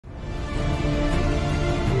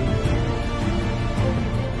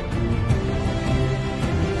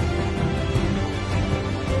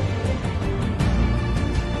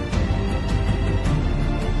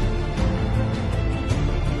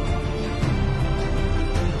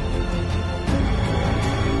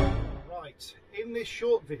this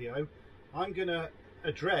short video, I'm going to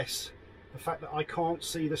address the fact that I can't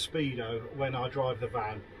see the speedo when I drive the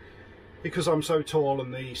van because I'm so tall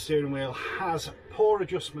and the steering wheel has poor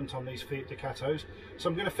adjustment on these Fiat Ducatos. So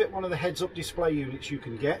I'm going to fit one of the heads-up display units you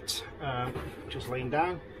can get. Just lean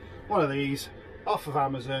down. One of these off of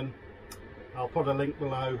Amazon. I'll put a link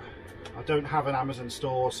below. I don't have an Amazon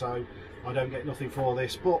store, so I don't get nothing for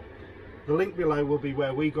this, but the link below will be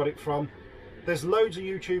where we got it from. There's loads of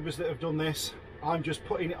YouTubers that have done this. I'm just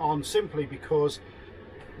putting it on simply because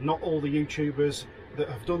not all the YouTubers that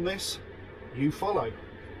have done this you follow,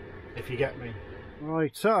 if you get me. Right,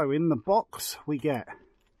 so in the box we get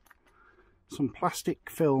some plastic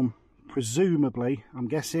film, presumably, I'm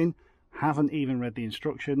guessing, haven't even read the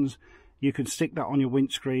instructions. You can stick that on your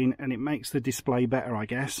windscreen and it makes the display better, I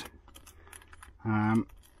guess.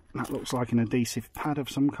 That looks like an adhesive pad of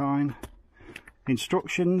some kind.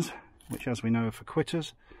 Instructions, which as we know are for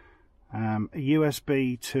quitters. A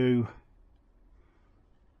USB to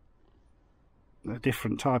a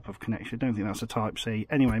different type of connection. I don't think that's a type C.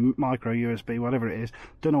 Anyway, micro USB, whatever it is.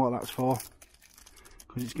 Don't know what that's for.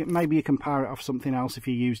 Because maybe you can power it off something else if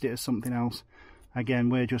you used it as something else. Again,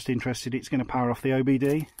 we're just interested. It's going to power off the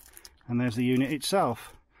OBD. And there's the unit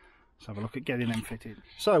itself. Let's have a look at getting them fitted.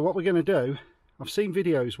 So what we're going to do, I've seen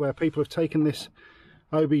videos where people have taken this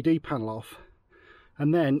OBD panel off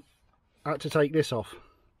and then had to take this off.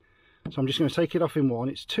 So I'm just going to take it off in one.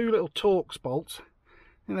 It's two little Torx bolts.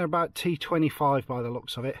 I think they're about T25 by the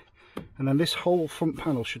looks of it. And then this whole front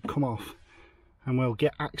panel should come off and we'll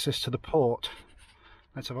get access to the port.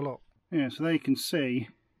 Let's have a look. Yeah, so there you can see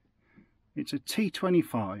it's a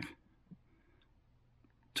T25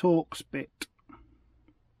 Torx bit.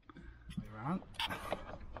 Around.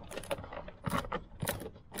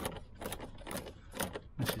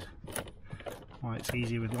 This is why it's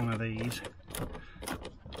easier with one of these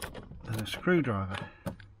than a screwdriver.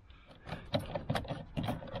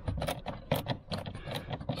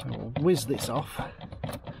 So we'll whiz this off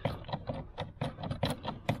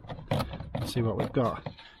and see what we've got.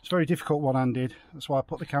 It's very difficult one-handed, that's why I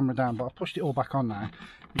put the camera down, but I've pushed it all back on now.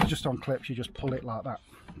 It's just on clips, you just pull it like that.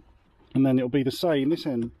 And then it'll be the same this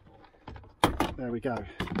end. There we go.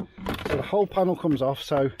 So the whole panel comes off.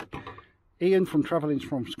 So Ian from Travelling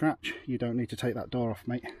From Scratch, you don't need to take that door off,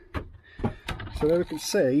 mate. So there we can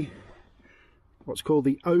see what's called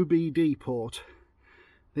the OBD port.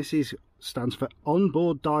 This stands for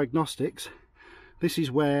onboard diagnostics. This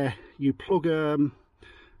is where you plug a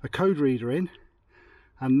code reader in,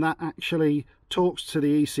 and that actually talks to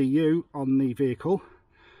the ECU on the vehicle,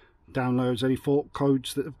 downloads any fault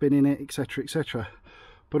codes that have been in it, etc, etc.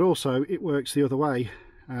 But also it works the other way,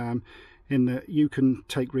 in that you can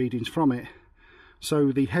take readings from it.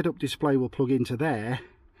 So the head-up display will plug into there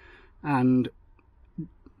and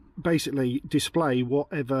basically display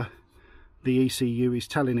whatever the ECU is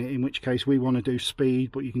telling it, in which case we want to do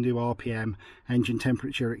speed, but you can do RPM, engine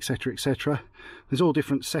temperature, etc, etc. There's all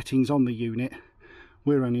different settings on the unit.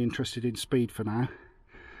 We're only interested in speed for now.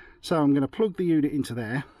 So I'm going to plug the unit into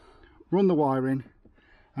there, run the wire in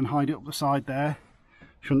and hide it up the side there.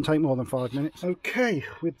 Shouldn't take more than 5 minutes. Okay,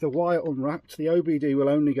 with the wire unwrapped, the OBD will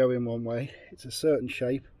only go in one way. It's a certain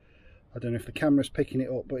shape. I don't know if the camera's picking it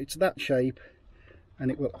up, but it's that shape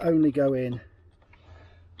and it will only go in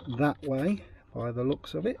that way by the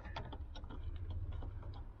looks of it.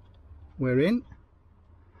 We're in.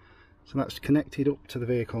 So that's connected up to the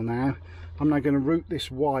vehicle now. I'm now going to route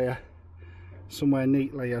this wire somewhere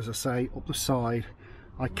neatly, as I say, up the side.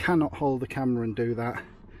 I cannot hold the camera and do that,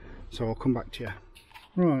 so I'll come back to you.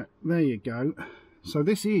 Right, there you go. So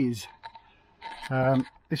this is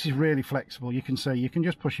really flexible. You can see, you can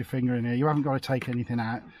just push your finger in here. You haven't got to take anything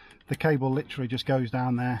out. The cable literally just goes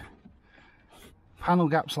down there. Panel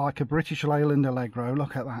gap's like a British Leyland Allegro.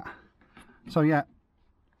 Look at that. So yeah,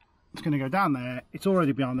 it's going to go down there. It's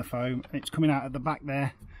already behind the foam. It's coming out at the back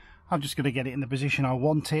there. I'm just going to get it in the position I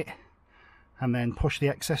want it and then push the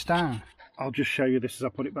excess down. I'll just show you this as I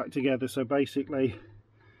put it back together. So basically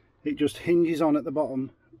it just hinges on at the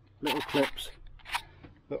bottom, little clips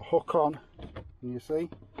that hook on, and you see,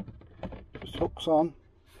 just hooks on,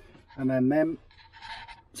 and then them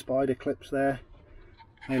spider clips there,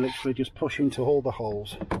 they literally just push into all the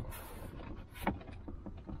holes.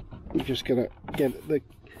 I'm just gonna get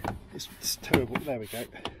it's terrible, there we go,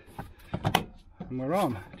 and we're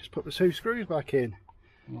on. Just put the 2 screws back in.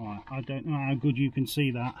 Right, I don't know how good you can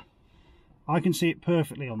see that. I can see it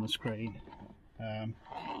perfectly on the screen.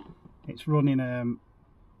 It's running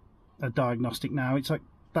a diagnostic now. It's like,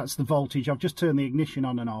 that's the voltage. I've just turned the ignition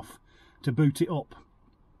on and off to boot it up,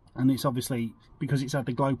 and it's obviously, because it's had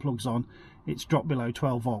the glow plugs on, it's dropped below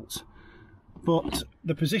 12 volts. but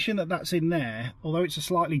the position that that's in there, although it's a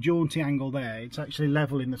slightly jaunty angle there, it's actually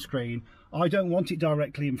level in the screen. I don't want it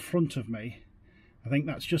directly in front of me. I think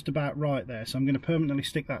that's just about right there, so I'm going to permanently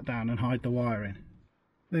stick that down and hide the wiring.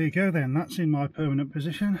 There you go then, that's in my permanent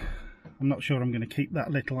position. I'm not sure I'm going to keep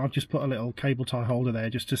that little, I've just put a little cable tie holder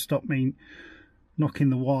there just to stop me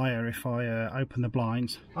knocking the wire if I open the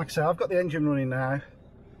blinds. Like I say, I've got the engine running now,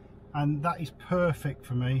 and that is perfect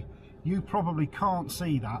for me. You probably can't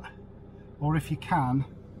see that, or if you can,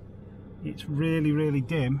 it's really, really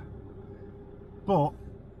dim, but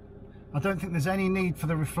I don't think there's any need for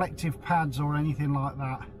the reflective pads or anything like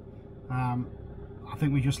that. I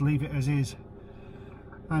think we just leave it as is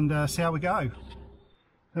and see how we go.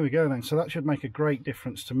 There we go then, so that should make a great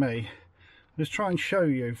difference to me. I'll just try and show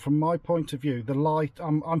you from my point of view, the light,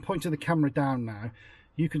 I'm pointing the camera down now,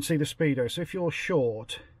 you can see the speedo, so if you're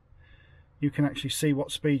short, you can actually see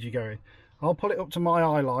what speed you're going. I'll put it up to my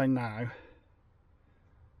eye line now,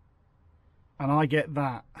 and I get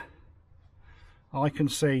that. I can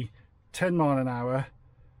see 10 mile an hour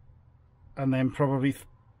and then probably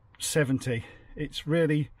 70. It's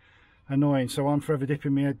really annoying, so I'm forever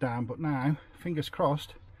dipping my head down, but now, fingers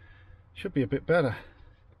crossed, should be a bit better.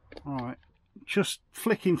 Alright, just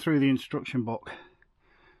flicking through the instruction book.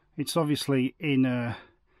 It's obviously in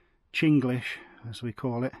Chinglish, as we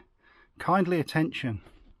call it. Kindly attention,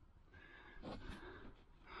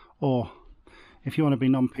 or if you want to be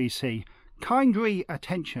non-PC, kindly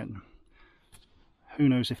attention. Who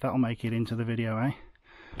knows if that'll make it into the video,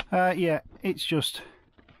 eh? Yeah, it's just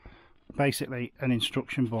basically an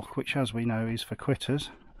instruction book, which, as we know, is for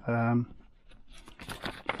quitters.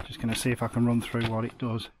 Just going to see if I can run through what it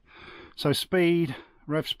does. So speed,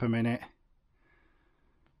 revs per minute,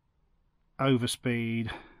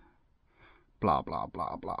 overspeed, blah blah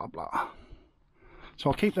blah blah blah. So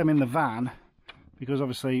I'll keep them in the van because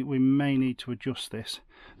obviously we may need to adjust this.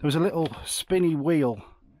 There was a little spinny wheel,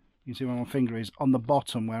 you can see where my finger is, on the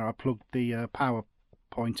bottom where I plugged the power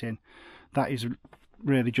point in. That is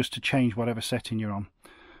really just to change whatever setting you're on,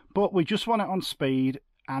 but we just want it on speed,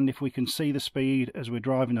 and if we can see the speed as we're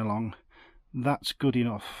driving along, that's good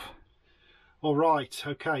enough. All right,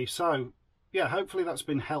 okay, so yeah, hopefully that's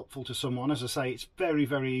been helpful to someone. As I say, it's very,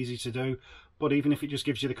 very easy to do, but even if it just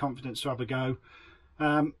gives you the confidence to have a go,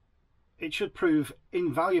 it should prove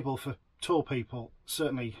invaluable for tall people.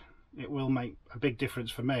 Certainly it will make a big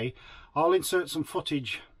difference for me. I'll insert some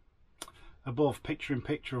footage above, picture in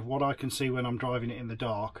picture, of what I can see when I'm driving it in the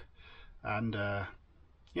dark, and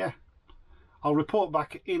yeah, I'll report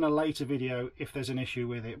back in a later video if there's an issue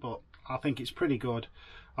with it, but I think it's pretty good.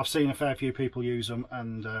 I've seen a fair few people use them,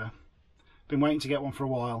 and been waiting to get one for a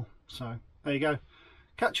while, so there you go.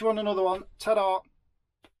 Catch you on another one. Ta-da!